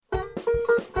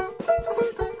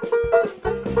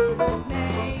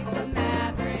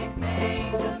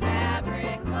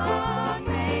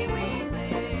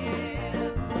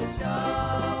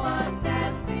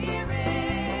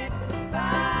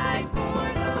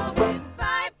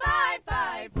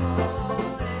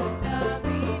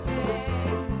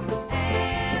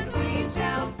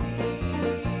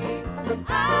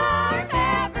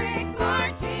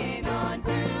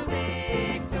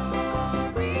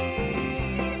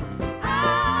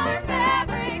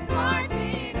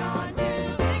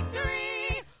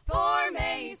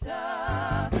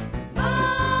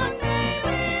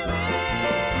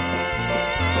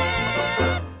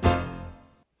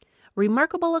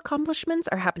Remarkable accomplishments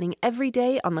are happening every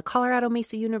day on the Colorado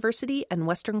Mesa University and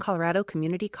Western Colorado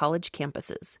Community College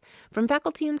campuses, from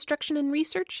faculty instruction and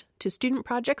research to student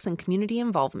projects and community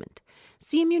involvement.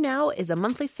 CMU Now is a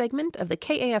monthly segment of the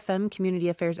KAFM Community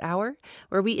Affairs Hour,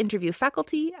 where we interview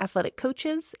faculty, athletic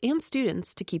coaches, and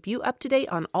students to keep you up to date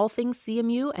on all things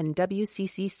CMU and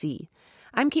WCCC.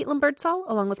 I'm Caitlin Birdsall,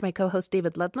 along with my co-host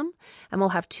David Ludlam, and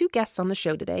we'll have two guests on the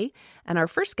show today. And our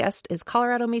first guest is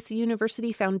Colorado Mesa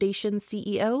University Foundation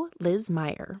CEO, Liz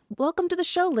Meyer. Welcome to the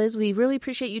show, Liz. We really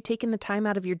appreciate you taking the time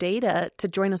out of your day to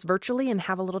join us virtually and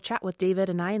have a little chat with David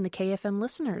and I and the KFM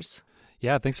listeners.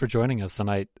 Yeah, thanks for joining us.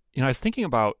 And I was thinking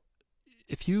about,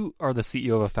 if you are the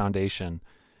CEO of a foundation,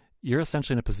 you're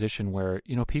essentially in a position where,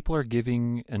 people are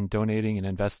giving and donating and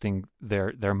investing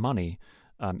their money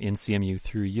in CMU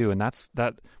through you. And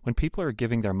that when people are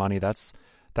giving their money, that's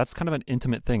kind of an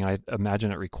intimate thing. I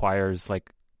imagine it requires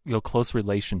close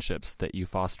relationships that you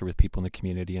foster with people in the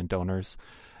community and donors.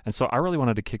 And so I really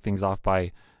wanted to kick things off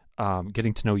by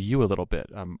getting to know you a little bit.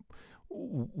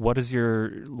 What is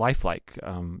your life like?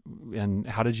 And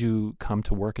how did you come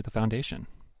to work at the foundation?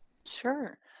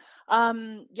 Sure.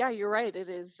 Yeah, you're right. It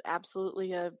is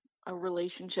absolutely a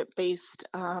relationship-based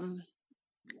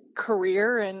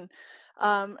career. And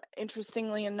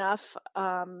interestingly enough,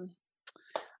 I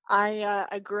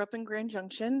grew up in Grand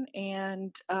Junction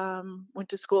and went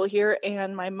to school here,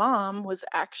 and my mom was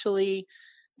actually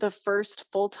the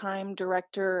first full-time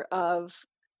director of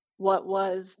what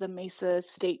was the Mesa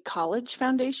State College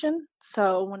Foundation.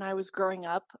 So when I was growing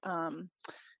up,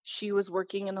 she was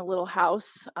working in a little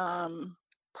house,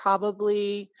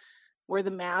 probably where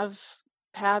the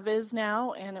Pav is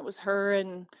now, and it was her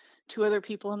and two other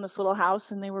people in this little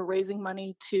house, and they were raising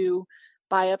money to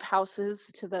buy up houses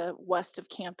to the west of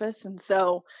campus. And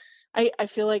so I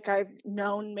feel like I've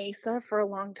known Mesa for a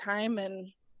long time, and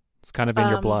it's kind of in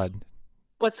your blood.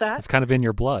 What's that? It's kind of in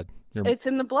your blood. It's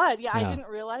in the blood. Yeah, I didn't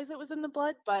realize it was in the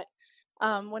blood, but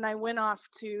when I went off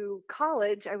to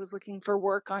college, I was looking for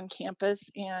work on campus,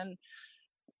 and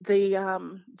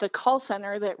the call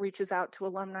center that reaches out to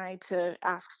alumni to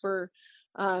ask for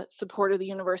support of the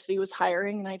university was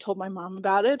hiring, and I told my mom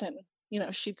about it, and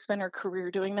she'd spent her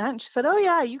career doing that, and she said, "Oh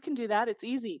yeah, you can do that. It's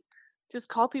easy. Just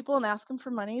call people and ask them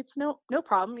for money. It's no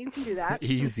problem. You can do that."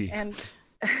 Easy. And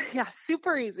yeah,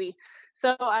 super easy.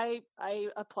 So I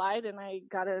applied, and I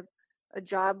got a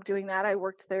job doing that. I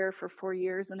worked there for 4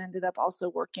 years and ended up also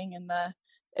working in the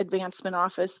advancement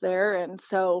office there. And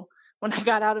so when I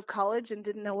got out of college and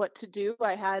didn't know what to do,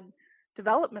 I had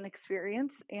development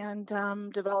experience, and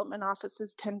development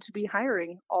offices tend to be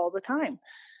hiring all the time.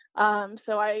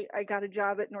 So I got a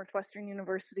job at Northwestern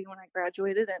University when I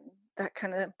graduated, and that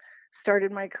kind of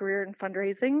started my career in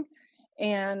fundraising.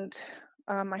 And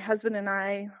my husband and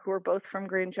I, who are both from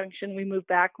Grand Junction, we moved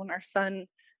back when our son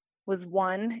was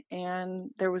 1, and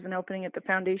there was an opening at the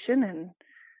foundation, and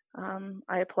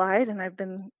I applied, and I've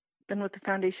been with the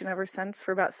foundation ever since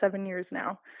for about 7 years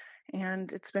now. And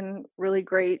it's been really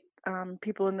great.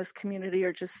 People in this community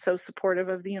are just so supportive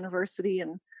of the university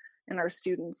and our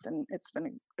students, and it's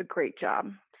been a great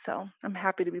job. So I'm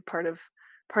happy to be part of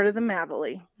the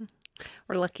Mavily.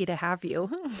 We're lucky to have you.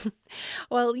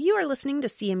 Well, you are listening to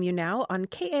CMU Now on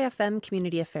KAFM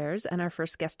Community Affairs, and our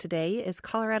first guest today is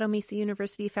Colorado Mesa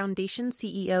University Foundation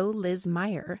CEO Liz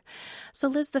Meyer. So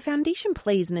Liz, the foundation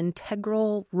plays an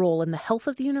integral role in the health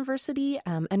of the university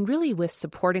and really with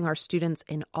supporting our students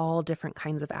in all different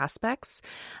kinds of aspects.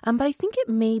 But I think it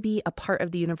may be a part of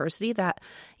the university that,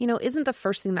 isn't the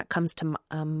first thing that comes to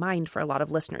mind for a lot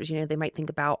of listeners. They might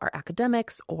think about our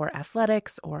academics or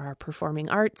athletics or our performing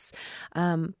arts.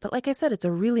 But like I said, it's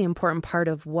a really important part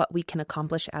of what we can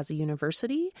accomplish as a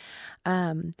university.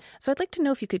 So I'd like to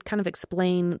know if you could kind of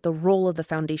explain the role of the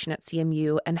foundation at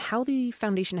CMU and how the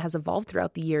foundation has evolved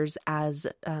throughout the years as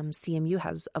CMU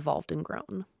has evolved and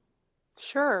grown.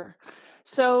 Sure.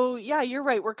 So yeah, you're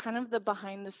right. We're kind of the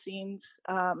behind the scenes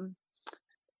arm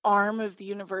of the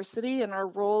university, and our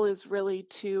role is really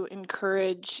to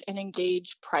encourage and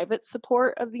engage private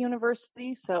support of the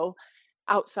university. So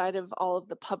outside of all of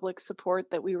the public support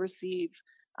that we receive,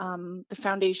 the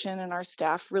foundation and our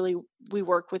staff we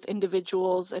work with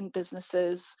individuals and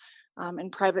businesses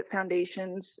and private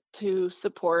foundations to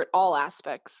support all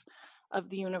aspects of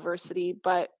the university.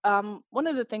 But one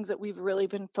of the things that we've really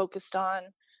been focused on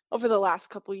over the last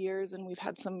couple of years, and we've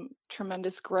had some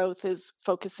tremendous growth, is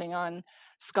focusing on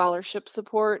scholarship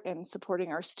support and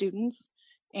supporting our students.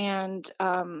 And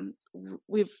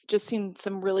we've just seen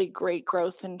some really great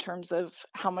growth in terms of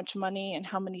how much money and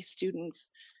how many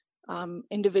students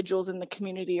individuals in the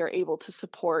community are able to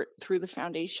support through the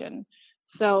foundation.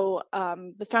 So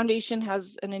the foundation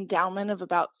has an endowment of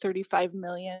about 35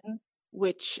 million,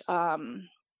 which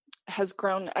has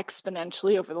grown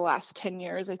exponentially over the last 10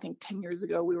 years. I think 10 years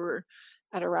ago we were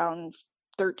at around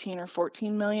 13 or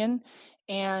 14 million,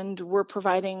 and we're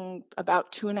providing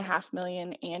about 2.5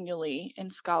 million annually in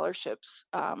scholarships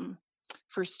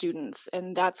for students,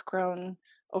 and that's grown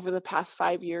over the past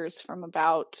 5 years from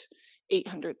about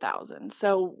 800,000.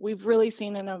 So we've really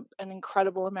seen an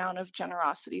incredible amount of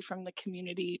generosity from the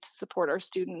community to support our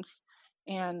students,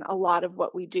 and a lot of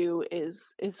what we do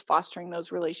is fostering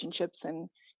those relationships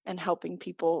and helping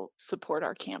people support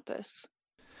our campus.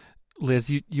 Liz,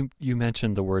 you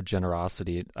mentioned the word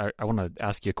generosity. I want to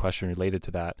ask you a question related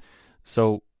to that.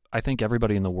 So I think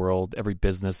everybody in the world, every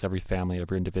business, every family,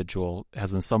 every individual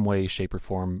has in some way, shape, or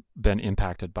form been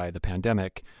impacted by the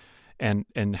pandemic, and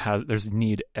there's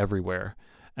need everywhere.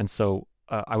 And so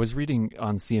I was reading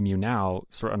on CMU Now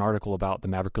sort of an article about the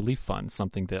Maverick Relief Fund,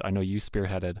 something that I know you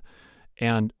spearheaded,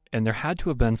 and there had to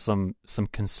have been some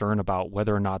concern about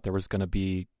whether or not there was going to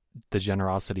be the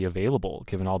generosity available,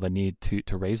 given all the need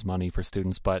to raise money for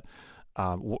students. But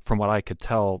from what I could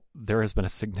tell, there has been a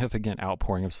significant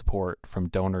outpouring of support from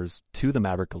donors to the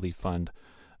Maverick Relief Fund.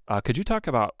 Could you talk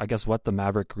about, I guess, what the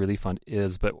Maverick Relief Fund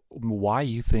is, but why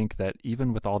you think that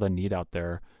even with all the need out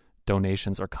there,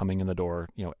 donations are coming in the door,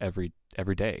 every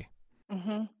day?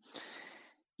 Mm-hmm.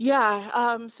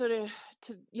 Yeah.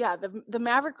 The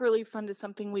Maverick Relief Fund is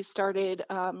something we started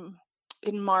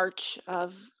in March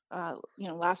of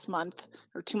last month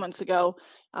or 2 months ago,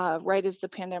 right as the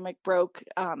pandemic broke.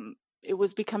 It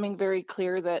was becoming very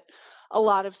clear that a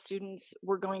lot of students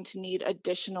were going to need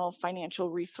additional financial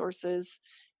resources.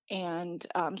 And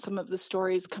some of the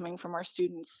stories coming from our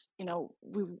students,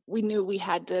 we knew we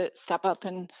had to step up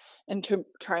and to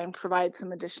try and provide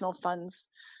some additional funds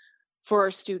for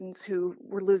our students who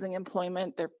were losing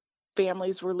employment. Their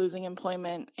families were losing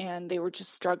employment, and they were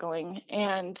just struggling.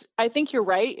 And I think you're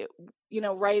right,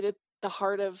 right at the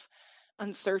heart of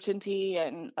uncertainty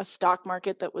and a stock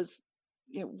market that was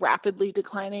rapidly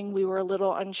declining. We were a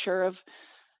little unsure of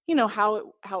how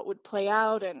it would play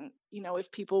out, and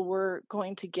if people were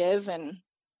going to give. And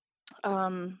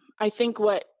I think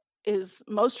what is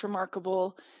most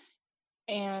remarkable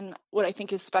and what I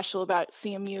think is special about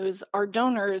CMU is our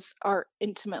donors are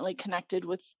intimately connected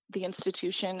with the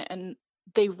institution, and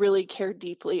they really care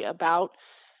deeply about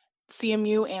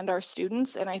CMU and our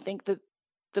students. And I think that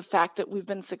the fact that we've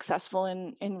been successful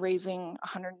in raising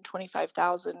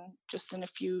 $125,000 just in a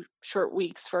few short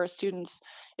weeks for our students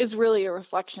is really a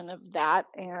reflection of that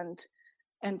and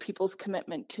people's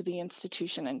commitment to the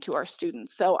institution and to our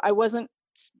students. So I wasn't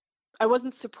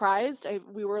surprised.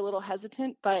 We were a little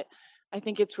hesitant, but I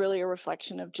think it's really a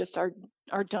reflection of just our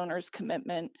donors'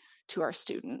 commitment to our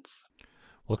students.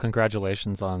 Well,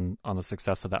 congratulations on the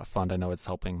success of that fund. I know it's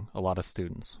helping a lot of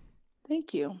students.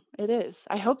 Thank you. It is.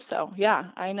 I hope so.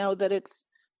 Yeah, I know that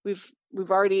we've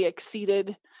already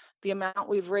exceeded the amount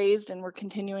we've raised, and we're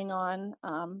continuing on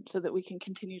so that we can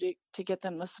continue to get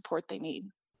them the support they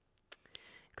need.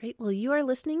 Great. Well, you are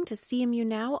listening to CMU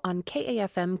Now on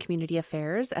KAFM Community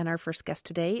Affairs, and our first guest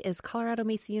today is Colorado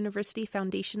Mesa University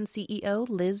Foundation CEO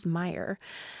Liz Meyer.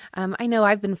 I know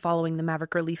I've been following the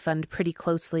Maverick Relief Fund pretty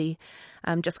closely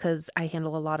just because I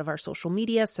handle a lot of our social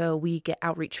media, so we get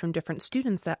outreach from different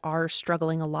students that are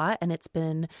struggling a lot, and it's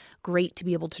been great to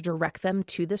be able to direct them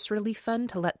to this relief fund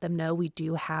to let them know we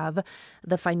do have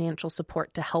the financial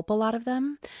support to help a lot of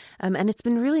them. And it's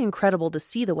been really incredible to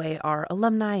see the way our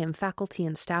alumni and faculty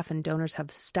and staff and donors have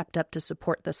stepped up to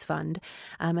support this fund.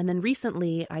 And then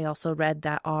recently, I also read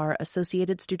that our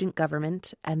Associated Student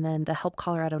Government and then the Help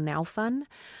Colorado Now Fund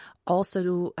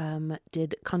also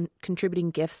did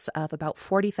contributing gifts of about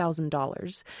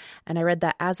 $40,000. And I read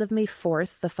that as of May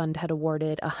 4th, the fund had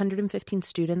awarded 115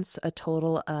 students a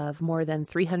total of more than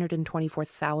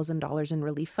 $324,000 in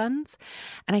relief funds.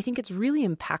 And I think it's really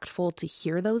impactful to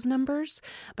hear those numbers,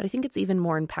 but I think it's even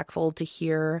more impactful to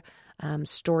hear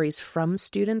stories from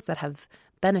students that have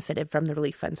benefited from the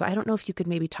relief fund. So I don't know if you could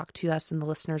maybe talk to us and the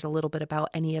listeners a little bit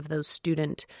about any of those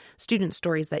student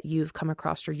stories that you've come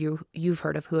across or you've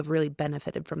heard of who have really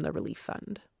benefited from the relief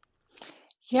fund.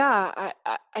 Yeah,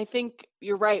 I think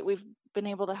you're right. We've been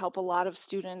able to help a lot of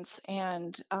students,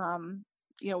 and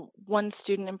one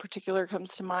student in particular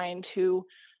comes to mind who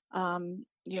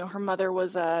her mother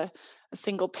was a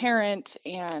single parent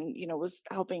and was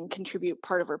helping contribute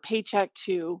part of her paycheck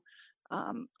to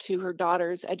her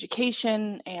daughter's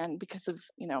education, and because of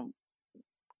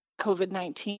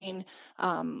COVID-19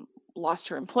 lost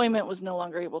her employment, was no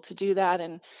longer able to do that,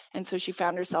 and so she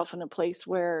found herself in a place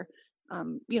where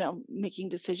making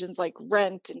decisions like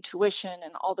rent and tuition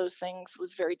and all those things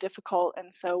was very difficult.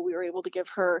 And so we were able to give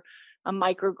her a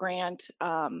micro grant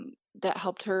that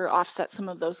helped her offset some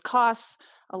of those costs,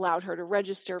 allowed her to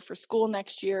register for school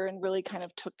next year, and really kind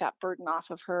of took that burden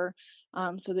off of her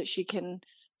so that she can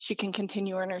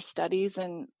continue in her studies.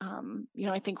 And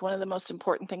I think one of the most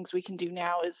important things we can do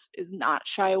now is not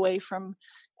shy away from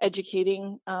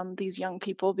educating these young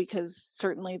people, because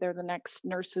certainly they're the next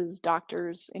nurses,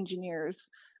 doctors, engineers,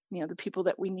 the people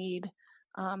that we need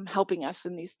helping us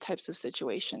in these types of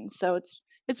situations. So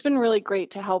it's been really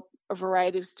great to help a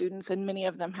variety of students, and many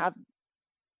of them have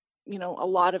a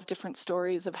lot of different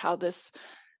stories of how this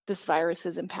virus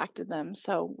has impacted them.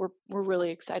 So we're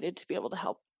really excited to be able to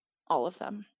help all of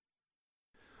them.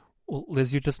 Well,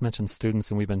 Liz, you just mentioned students,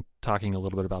 and we've been talking a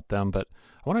little bit about them, but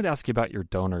I wanted to ask you about your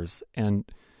donors. And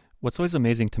what's always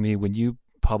amazing to me when you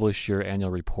publish your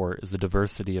annual report is the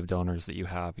diversity of donors that you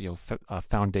have.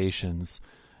 Foundations,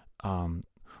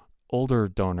 older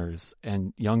donors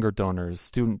and younger donors,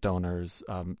 student donors,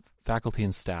 faculty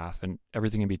and staff, and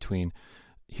everything in between.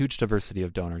 Huge diversity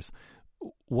of donors.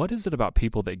 What is it about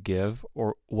people that give,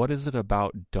 or what is it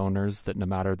about donors that no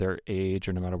matter their age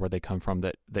or no matter where they come from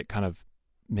that kind of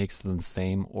makes them the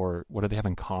same, or what do they have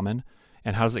in common?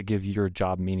 And how does it give your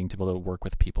job meaning to be able to work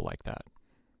with people like that?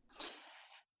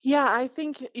 Yeah, I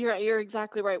think you're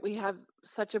exactly right. We have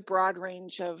such a broad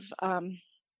range of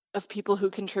people who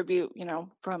contribute,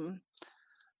 from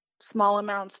small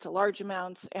amounts to large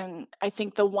amounts. And I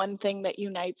think the one thing that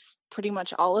unites pretty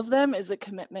much all of them is a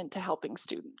commitment to helping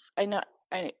students. I know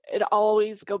it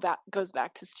always goes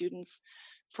back to students.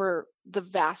 For the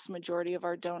vast majority of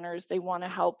our donors, they want to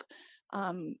help.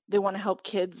 They want to help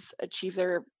kids achieve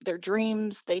their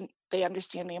dreams. They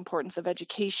understand the importance of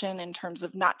education in terms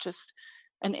of not just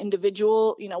an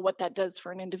individual, what that does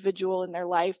for an individual in their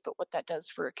life, but what that does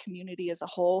for a community as a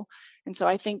whole. And so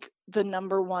I think the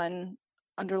number one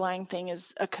underlying thing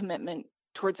is a commitment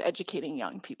towards educating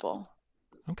young people.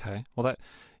 Okay. Well, that,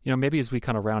 maybe as we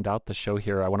kind of round out the show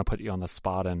here, I want to put you on the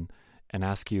spot and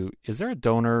ask you, is there a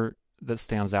donor that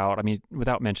stands out? I mean,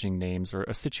 without mentioning names, or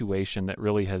a situation that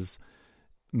really has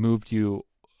moved you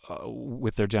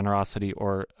with their generosity,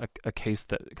 or a case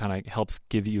that kind of helps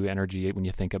give you energy when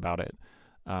you think about it,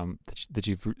 that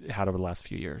you've had over the last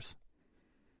few years?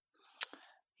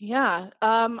 Yeah,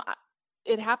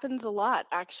 it happens a lot,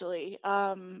 actually.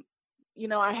 I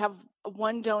have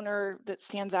one donor that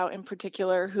stands out in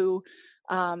particular who's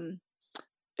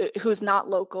not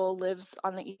local, lives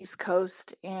on the East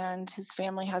Coast, and his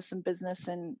family has some business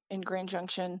in Grand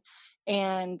Junction.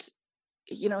 And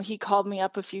he called me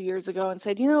up a few years ago and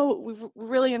said, we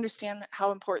really understand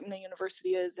how important the university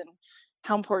is and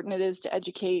how important it is to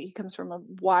educate. He comes from a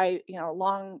wide,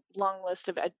 long list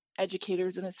of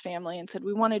educators in his family, and said,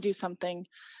 we want to do something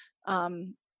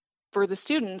for the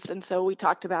students. And so we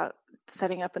talked about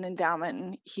setting up an endowment,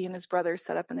 and he and his brother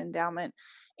set up an endowment.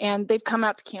 And they've come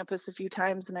out to campus a few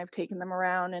times, and I've taken them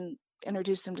around and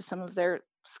introduced them to some of their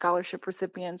scholarship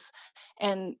recipients.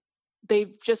 And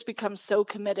they've just become so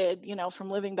committed, from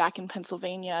living back in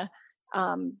Pennsylvania.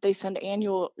 They send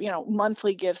annual,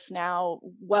 monthly gifts now,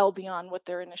 well beyond what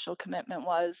their initial commitment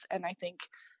was. And I think,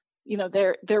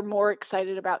 they're more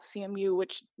excited about CMU,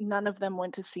 which none of them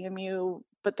went to CMU,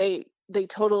 but they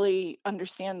totally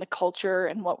understand the culture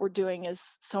and what we're doing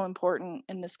is so important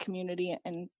in this community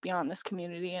and beyond this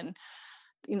community. And,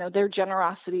 their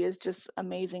generosity is just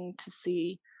amazing to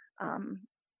see,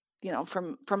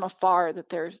 from afar, that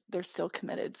they're still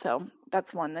committed. So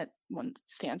that's one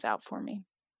stands out for me.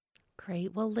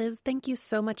 Great. Well, Liz, thank you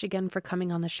so much again for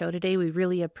coming on the show today. We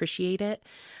really appreciate it.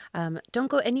 Don't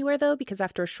go anywhere, though, because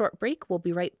after a short break, we'll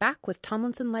be right back with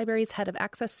Tomlinson Library's Head of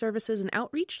Access Services and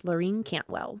Outreach, Laureen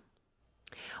Cantwell.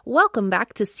 Welcome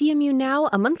back to CMU Now,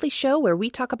 a monthly show where we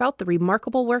talk about the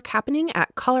remarkable work happening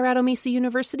at Colorado Mesa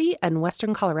University and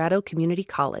Western Colorado Community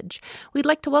College. We'd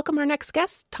like to welcome our next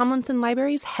guest, Tomlinson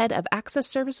Library's Head of Access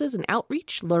Services and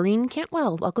Outreach, Laureen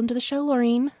Cantwell. Welcome to the show,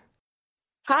 Laureen.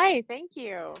 Hi, thank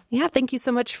you. Yeah, thank you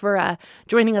so much for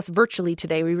joining us virtually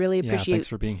today. We really appreciate. Yeah, thanks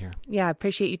for being here. Yeah,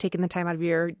 appreciate you taking the time out of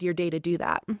your day to do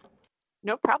that.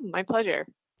 No problem. My pleasure.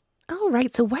 All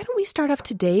right, so why don't we start off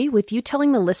today with you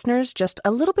telling the listeners just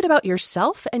a little bit about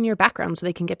yourself and your background so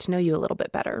they can get to know you a little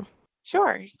bit better.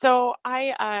 Sure. So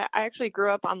I actually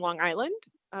grew up on Long Island,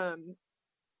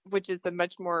 which is a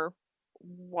much more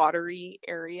watery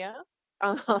area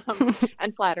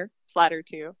and flatter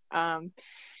too.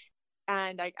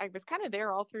 And I was kind of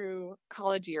there all through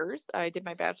college years. I did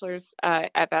my bachelor's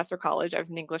at Vassar College. I was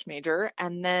an English major.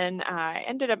 And then I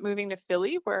ended up moving to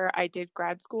Philly, where I did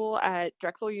grad school at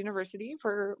Drexel University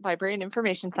for library and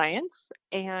information science.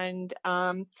 And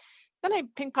then I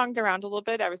ping-ponged around a little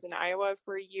bit. I was in Iowa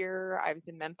for a year. I was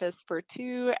in Memphis for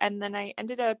 2. And then I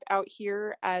ended up out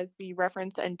here as the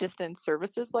reference and distance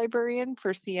services librarian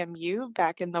for CMU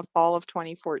back in the fall of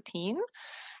 2014.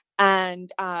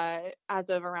 And as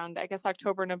of around, I guess,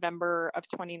 October, November of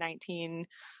 2019,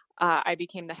 I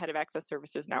became the head of access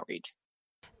services and outreach.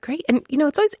 Great. And,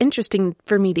 it's always interesting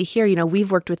for me to hear,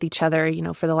 we've worked with each other,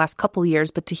 for the last couple of years,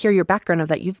 but to hear your background of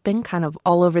that, you've been kind of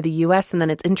all over the U.S. And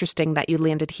then it's interesting that you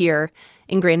landed here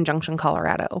in Grand Junction,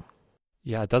 Colorado.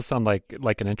 Yeah, it does sound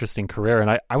like an interesting career.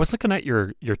 And I was looking at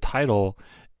your title,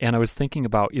 and I was thinking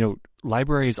about,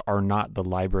 libraries are not the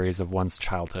libraries of one's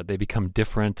childhood. They become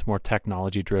different, more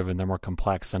technology driven, they're more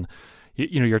complex. And,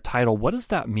 your title, what does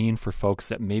that mean for folks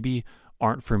that maybe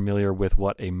aren't familiar with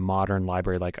what a modern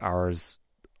library like ours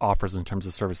offers in terms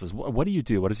of services? What do you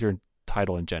do? What is your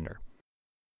title and gender?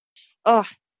 Oh,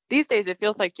 these days it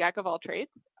feels like jack of all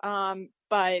trades.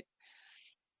 But,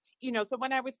 so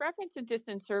when I was referencing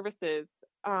distance services,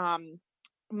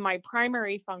 my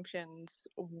primary functions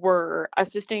were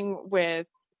assisting with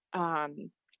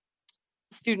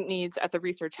student needs at the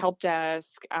research help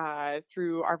desk,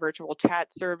 through our virtual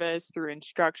chat service, through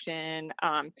instruction,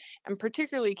 and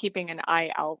particularly keeping an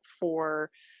eye out for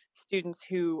students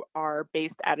who are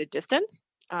based at a distance.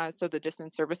 So the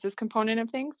distance services component of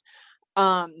things.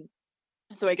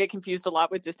 So I get confused a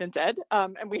lot with distance ed,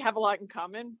 and we have a lot in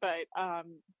common,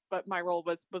 but my role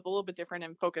was a little bit different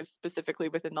and focused specifically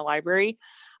within the library.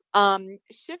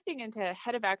 Shifting into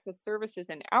head of access services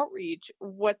and outreach,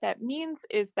 what that means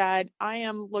is that I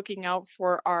am looking out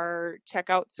for our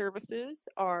checkout services,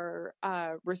 our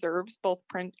reserves, both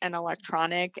print and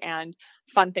electronic, and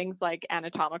fun things like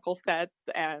anatomical sets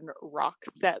and rock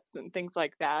sets and things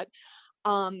like that.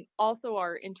 Also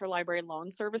our interlibrary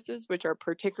loan services, which are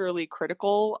particularly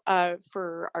critical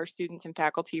for our students and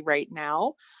faculty right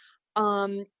now.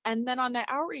 And then on the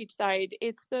outreach side,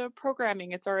 it's the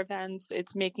programming, it's our events,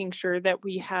 it's making sure that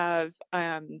we have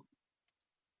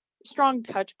strong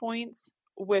touch points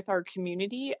with our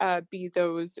community, be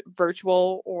those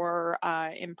virtual or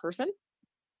in person.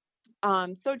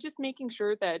 So just making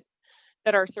sure that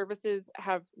our services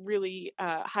have really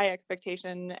high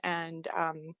expectation and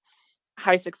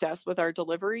high success with our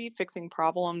delivery, fixing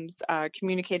problems,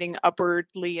 communicating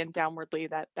upwardly and downwardly,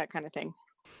 that kind of thing.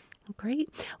 Great.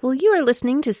 Well, you are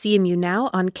listening to CMU Now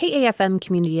on KAFM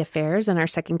Community Affairs, and our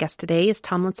second guest today is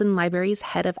Tomlinson Library's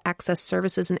Head of Access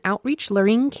Services and Outreach,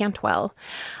 Lorene Cantwell.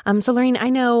 So, Lorene, I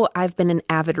know I've been an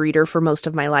avid reader for most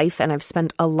of my life, and I've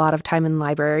spent a lot of time in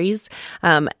libraries,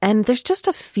 and there's just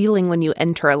a feeling when you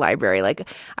enter a library. Like,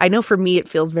 I know for me, it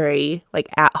feels very,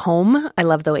 at home. I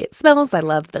love the way it smells. I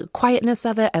love the quietness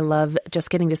of it. I love just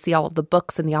getting to see all of the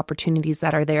books and the opportunities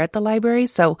that are there at the library.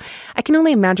 So I can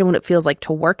only imagine what it feels like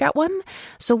to work at one.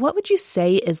 So what would you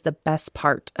say is the best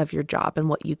part of your job and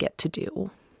what you get to do?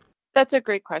 That's a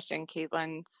great question,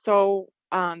 Caitlin. So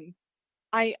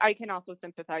I can also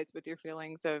sympathize with your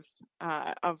feelings of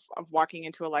walking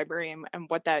into a library and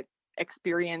what that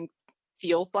experience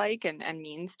feels like and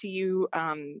means to you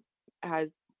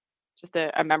as just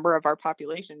a member of our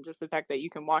population. Just the fact that you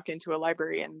can walk into a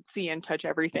library and see and touch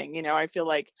everything. I feel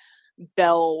like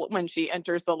Belle when she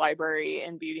enters the library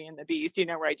in Beauty and the Beast,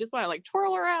 where I just want to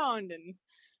twirl around and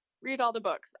read all the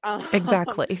books.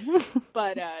 Exactly.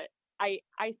 But I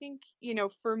think,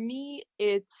 for me,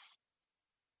 it's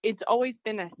always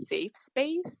been a safe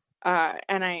space.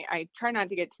 And I try not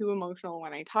to get too emotional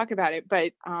when I talk about it.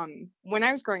 But when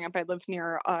I was growing up, I lived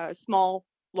near a small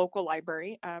local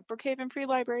library, Brookhaven Free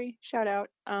Library, shout out.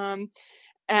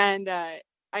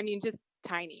 Just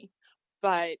tiny,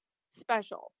 but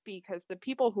special because the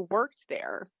people who worked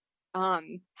there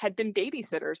had been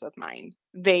babysitters of mine.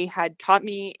 They had taught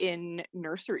me in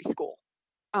nursery school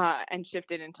and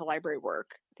shifted into library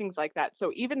work, things like that.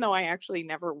 So even though I actually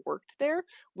never worked there,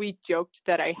 we joked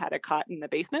that I had a cot in the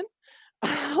basement.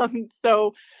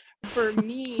 So for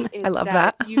me, it's I love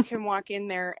that. You can walk in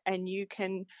there and you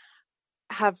can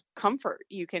have comfort.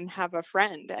 You can have a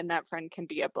friend, and that friend can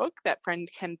be a book. That friend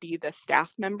can be the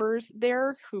staff members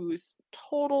there whose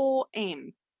total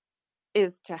aim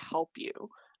is to help you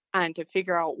and to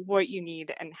figure out what you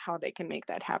need and how they can make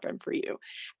that happen for you.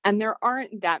 And there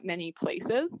aren't that many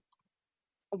places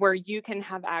where you can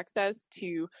have access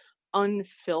to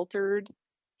unfiltered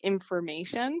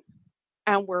information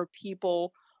and where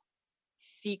people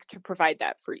seek to provide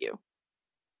that for you.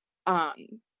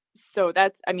 So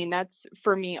that's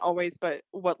for me always, but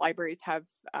what libraries have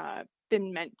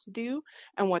been meant to do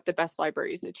and what the best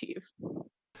libraries achieve.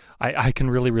 I can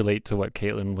really relate to what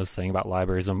Caitlin was saying about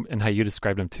libraries and how you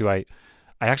described them too. I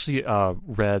actually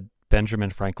read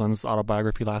Benjamin Franklin's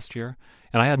autobiography last year,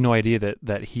 and I had no idea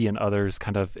that he and others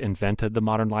kind of invented the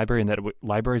modern library, and that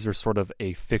libraries are sort of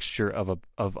a fixture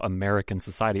of American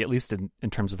society, at least in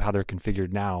terms of how they're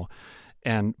configured now.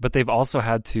 But they've also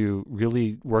had to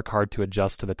really work hard to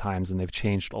adjust to the times, and they've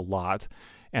changed a lot.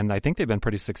 And I think they've been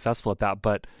pretty successful at that.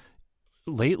 But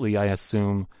lately, I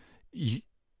assume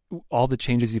all the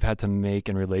changes you've had to make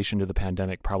in relation to the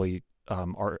pandemic probably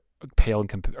are pale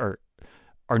or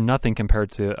are nothing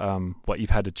compared to what you've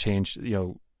had to change,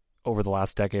 over the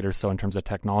last decade or so in terms of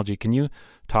technology. Can you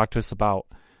talk to us about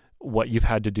what you've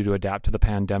had to do to adapt to the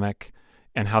pandemic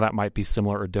and how that might be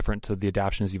similar or different to the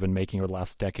adaptations you've been making over the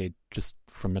last decade, just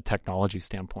from a technology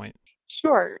standpoint?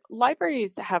 Sure.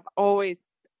 Libraries have always,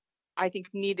 I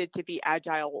think, needed to be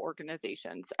agile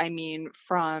organizations. I mean,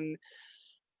 from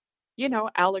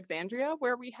Alexandria,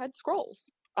 where we had scrolls,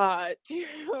 to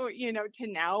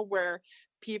now where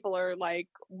people are like,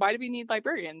 why do we need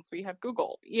librarians? We have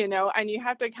Google, and you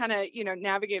have to kind of,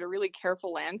 navigate a really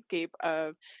careful landscape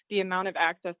of the amount of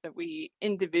access that we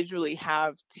individually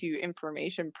have to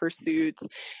information pursuits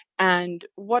and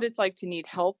what it's like to need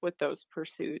help with those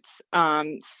pursuits.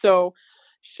 So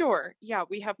sure, yeah,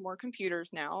 we have more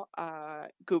computers now.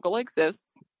 Google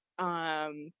exists.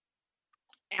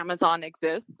 Amazon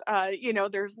exists.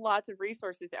 There's lots of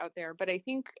resources out there, but I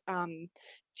think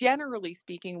generally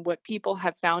speaking, what people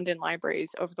have found in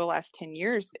libraries over the last 10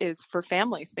 years is for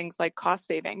families, things like cost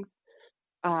savings.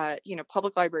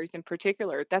 Public libraries in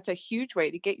particular, that's a huge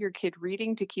way to get your kid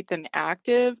reading, to keep them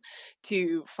active,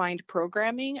 to find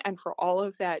programming, and for all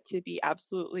of that to be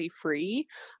absolutely free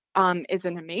is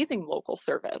an amazing local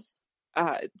service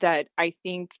that I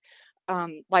think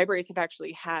libraries have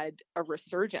actually had a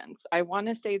resurgence. I want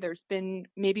to say there's been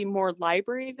maybe more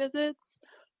library visits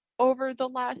over the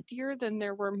last year than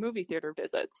there were movie theater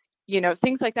visits,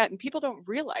 things like that. And people don't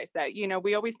realize that,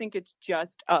 we always think it's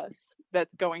just us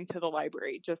that's going to the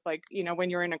library, just like, when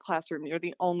you're in a classroom, you're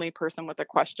the only person with a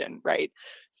question, right?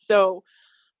 So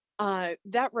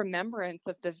that remembrance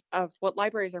of what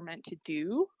libraries are meant to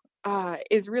do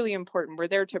is really important. We're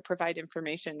there to provide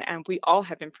information, and we all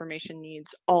have information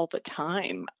needs all the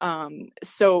time.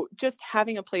 So just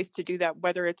having a place to do that,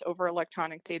 whether it's over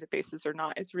electronic databases or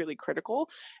not, is really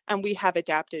critical. And we have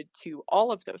adapted to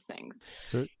all of those things.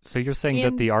 So you're saying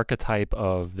that the archetype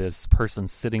of this person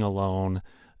sitting alone,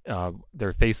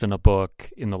 they're facing a book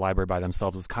in the library by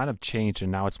themselves, has kind of changed,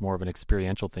 and now it's more of an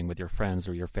experiential thing with your friends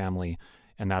or your family.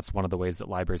 And that's one of the ways that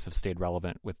libraries have stayed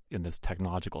relevant in this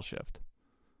technological shift.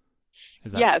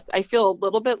 Yes, I feel a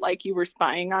little bit like you were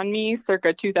spying on me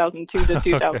circa 2002 to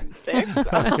 2006.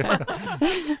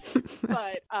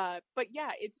 But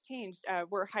yeah, it's changed.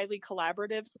 We're highly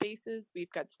collaborative spaces. We've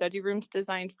got study rooms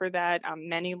designed for that.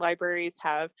 Many libraries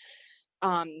have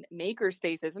maker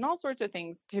spaces and all sorts of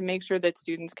things to make sure that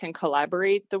students can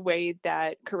collaborate the way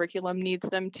that curriculum needs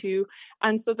them to,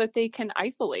 and so that they can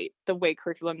isolate the way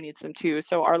curriculum needs them to.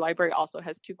 So our library also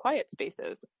has 2 quiet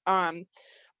spaces.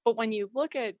 But when you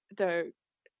look at the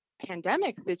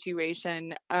pandemic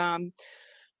situation,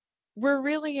 we're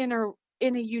really in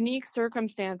a unique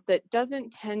circumstance that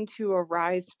doesn't tend to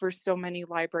arise for so many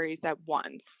libraries at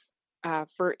once.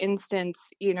 For instance,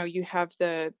 you have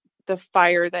the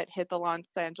fire that hit the Los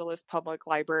Angeles Public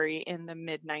Library in the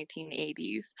mid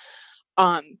 1980s.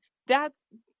 That's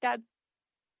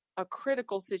a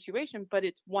critical situation, but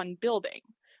it's one building.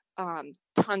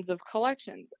 Tons of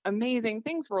collections, amazing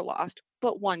things were lost,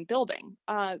 but one building.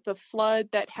 The flood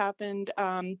that happened,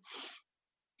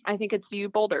 I think it's U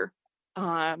Boulder,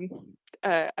 a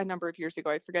number of years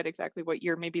ago. I forget exactly what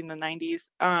year, maybe in the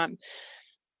 90s.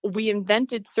 We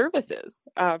invented services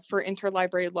for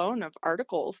interlibrary loan of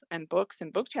articles and books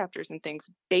and book chapters and things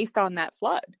based on that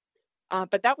flood.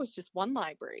 But that was just one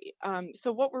library.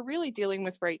 So what we're really dealing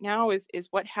with right now is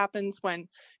what happens when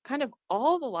kind of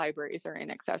all the libraries are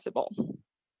inaccessible,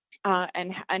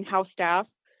 and how staff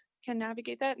can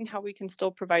navigate that, and how we can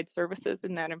still provide services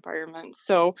in that environment.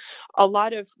 So a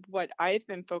lot of what I've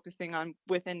been focusing on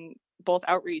within both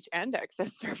outreach and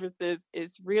access services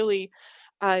is really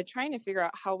trying to figure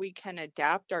out how we can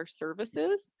adapt our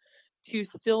services to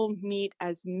still meet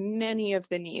as many of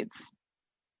the needs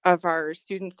of our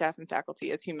students, staff, and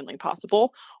faculty as humanly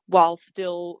possible, while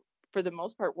still, for the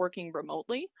most part, working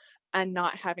remotely and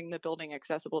not having the building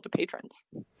accessible to patrons.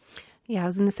 Yeah, I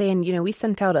was going to say, and, we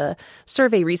sent out a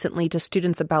survey recently to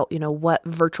students about, what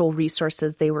virtual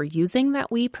resources they were using that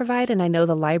we provide. And I know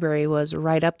the library was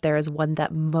right up there as one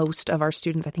that most of our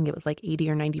students, I think it was like 80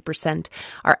 or 90%,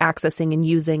 are accessing and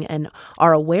using and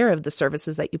are aware of the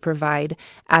services that you provide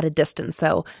at a distance.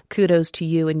 So kudos to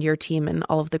you and your team and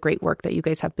all of the great work that you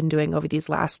guys have been doing over these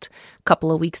last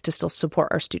couple of weeks to still support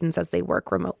our students as they work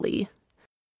remotely.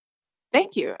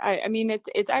 Thank you. I mean,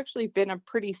 it's actually been a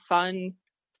pretty fun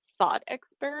thought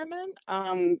experiment,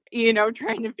 trying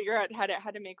to figure out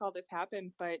how to make all this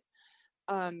happen. But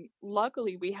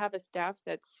luckily, we have a staff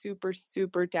that's super,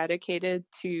 super dedicated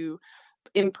to,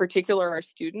 in particular, our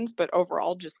students, but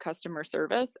overall just customer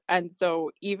service. And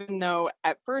so even though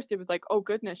at first it was like, oh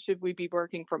goodness, should we be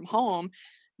working from home?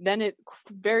 Then it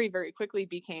very, very quickly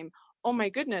became, oh my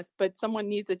goodness, but someone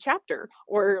needs a chapter,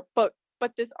 or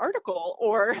but this article,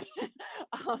 or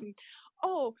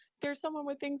oh, there's someone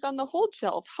with things on the hold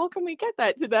shelf. How can we get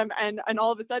that to them? And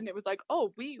all of a sudden it was like,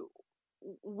 oh, we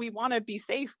want to be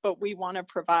safe, but we want to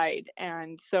provide.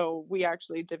 And so we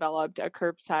actually developed a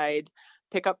curbside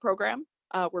pickup program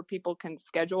where people can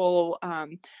schedule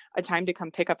a time to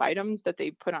come pick up items that they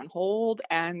put on hold.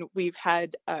 And we've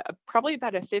had probably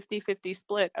about a 50-50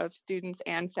 split of students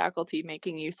and faculty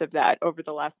making use of that over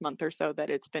the last month or so that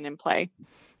it's been in play.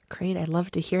 Great. I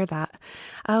love to hear that.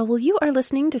 Well, you are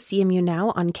listening to CMU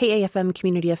Now on KAFM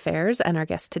Community Affairs, and our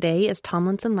guest today is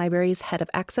Tomlinson Library's Head of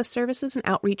Access Services and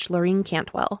Outreach, Lorene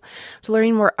Cantwell. So,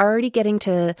 Lorene, we're already getting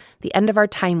to the end of our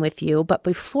time with you, but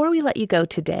before we let you go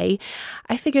today,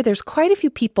 I figure there's quite a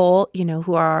few people,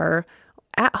 who are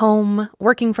at home,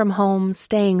 working from home,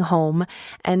 staying home.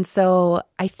 And so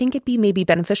I think it'd be maybe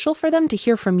beneficial for them to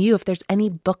hear from you if there's any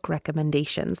book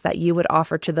recommendations that you would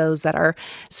offer to those that are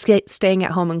staying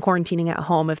at home and quarantining at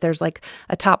home. If there's like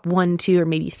a top 1, 2, or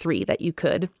maybe 3 that you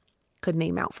could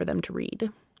name out for them to read.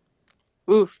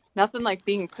 Oof, nothing like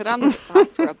being put on the spot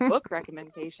for a book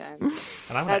recommendation.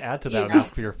 And I'm going to add to that and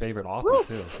ask for your favorite author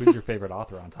too. Who's your favorite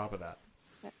author on top of that?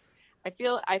 I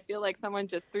feel like someone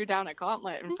just threw down a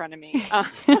gauntlet in front of me.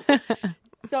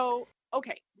 So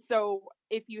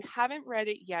if you haven't read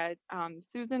it yet,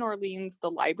 Susan Orlean's The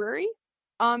Library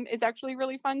is actually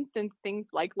really fun, since things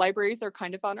like libraries are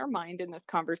kind of on our mind in this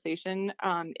conversation.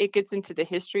 It gets into the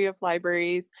history of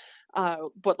libraries,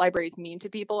 what libraries mean to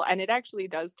people, and it actually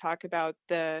does talk about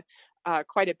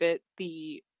quite a bit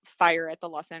the fire at the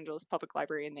Los Angeles Public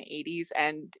Library in the 80s,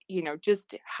 and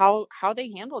just how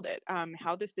they handled it,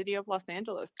 how the city of Los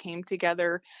Angeles came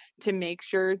together to make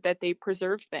sure that they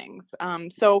preserved things.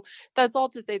 So that's all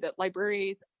to say that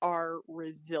libraries are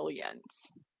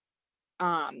resilient.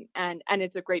 And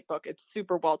it's a great book. It's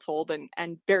super well told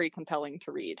and very compelling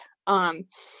to read.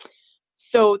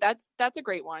 So that's a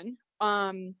great one.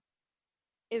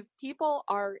 If people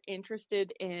are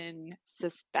interested in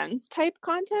suspense type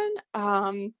content,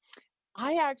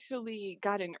 I actually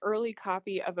got an early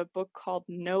copy of a book called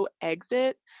No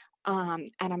Exit.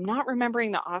 And I'm not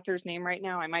remembering the author's name right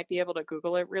now. I might be able to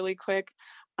Google it really quick.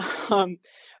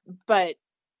 But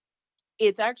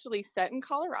it's actually set in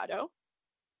Colorado.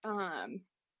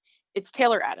 It's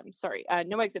Taylor Adams, sorry,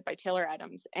 No Exit by Taylor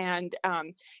Adams. And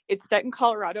it's set in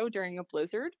Colorado during a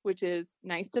blizzard, which is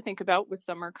nice to think about with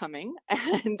summer coming.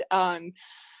 And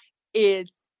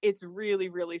it's really,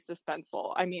 really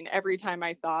suspenseful. I mean, every time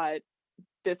I thought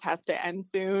this has to end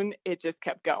soon, it just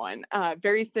kept going.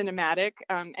 Very cinematic.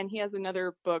 And he has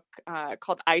another book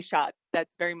called Eye Shot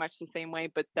that's very much the same way,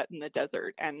 but set in the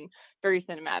desert and very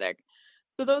cinematic.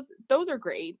 So those are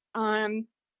great.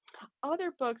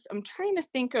 Other books, I'm trying to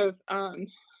think of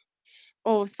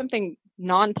something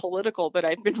non-political that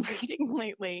I've been reading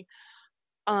lately.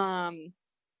 Let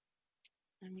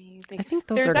me think. I think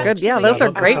those are good. Yeah, those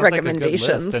are great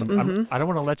recommendations. Like I don't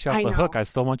want to let you off the hook. I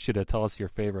still want you to tell us your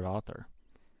favorite author.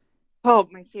 Oh,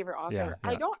 my favorite author. Yeah.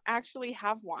 I don't actually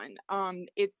have one.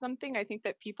 It's something I think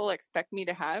that people expect me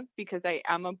to have because I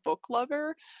am a book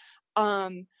lover.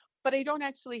 But I don't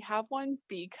actually have one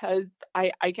because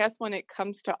I guess when it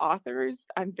comes to authors,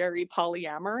 I'm very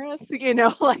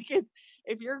polyamorous, like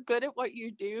if you're good at what you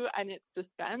do and it's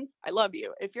suspense, I love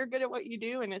you. If you're good at what you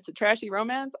do and it's a trashy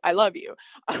romance, I love you.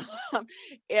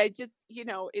 I just,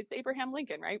 it's Abraham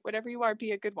Lincoln, right? Whatever you are,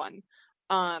 be a good one.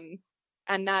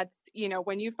 And that's,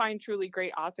 when you find truly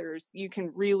great authors, you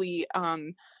can really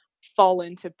fall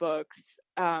into books.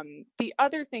 The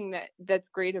other thing that's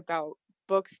great about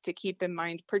books to keep in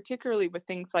mind, particularly with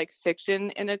things like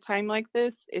fiction in a time like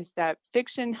this, is that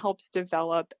fiction helps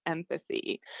develop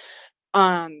empathy,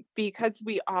 because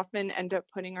we often end up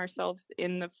putting ourselves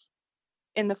in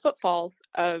in the footfalls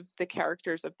of the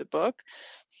characters of the book.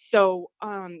 So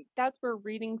that's where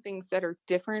reading things that are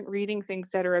different, reading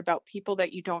things that are about people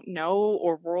that you don't know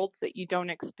or worlds that you don't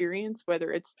experience,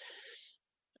 whether it's,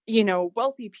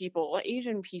 wealthy people,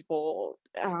 Asian people,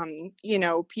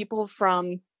 people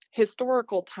from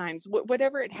historical times,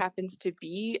 whatever it happens to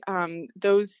be,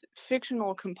 those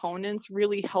fictional components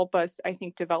really help us, I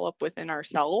think, develop within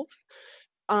ourselves.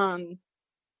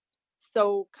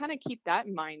 So kind of keep that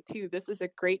in mind too. This is a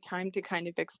great time to kind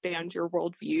of expand your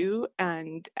worldview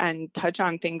and touch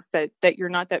on things that you're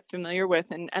not that familiar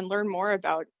with, and learn more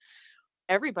about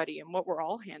everybody and what we're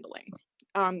all handling.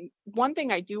 One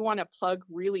thing I do want to plug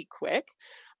really quick,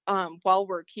 while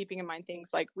we're keeping in mind things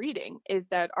like reading, is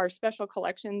that our special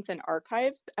collections and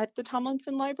archives at the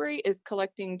Tomlinson Library is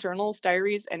collecting journals,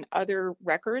 diaries, and other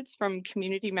records from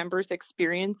community members'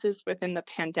 experiences within the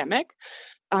pandemic.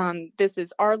 This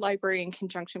is our library in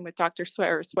conjunction with Dr.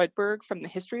 Sarah Swedberg from the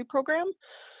history program.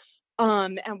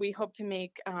 And we hope to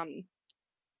make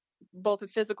both a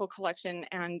physical collection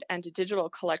and a digital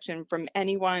collection from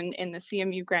anyone in the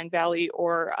CMU Grand Valley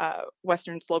or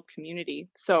Western Slope community.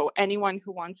 So anyone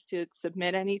who wants to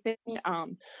submit anything,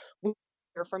 we'll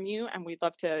hear from you, and we'd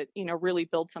love to, really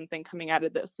build something coming out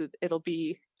of this. It'll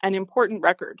be an important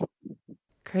record.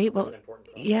 Great. Well,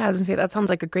 yeah, I was going to say that sounds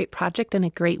like a great project and a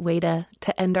great way to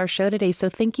end our show today. So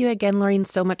thank you again, Laureen,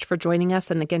 so much for joining us.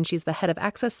 And again, she's the head of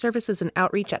Access Services and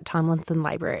Outreach at Tomlinson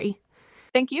Library.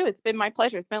 Thank you. It's been my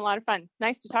pleasure. It's been a lot of fun.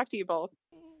 Nice to talk to you both.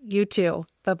 You too.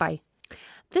 Bye-bye.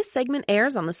 This segment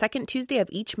airs on the second Tuesday of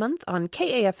each month on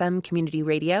KAFM Community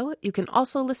Radio. You can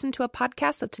also listen to a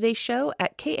podcast of today's show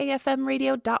at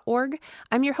kafmradio.org.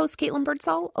 I'm your host, Caitlin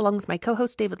Birdsall, along with my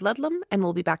co-host, David Ludlam, and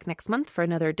we'll be back next month for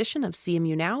another edition of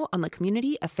CMU Now on the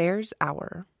Community Affairs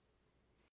Hour.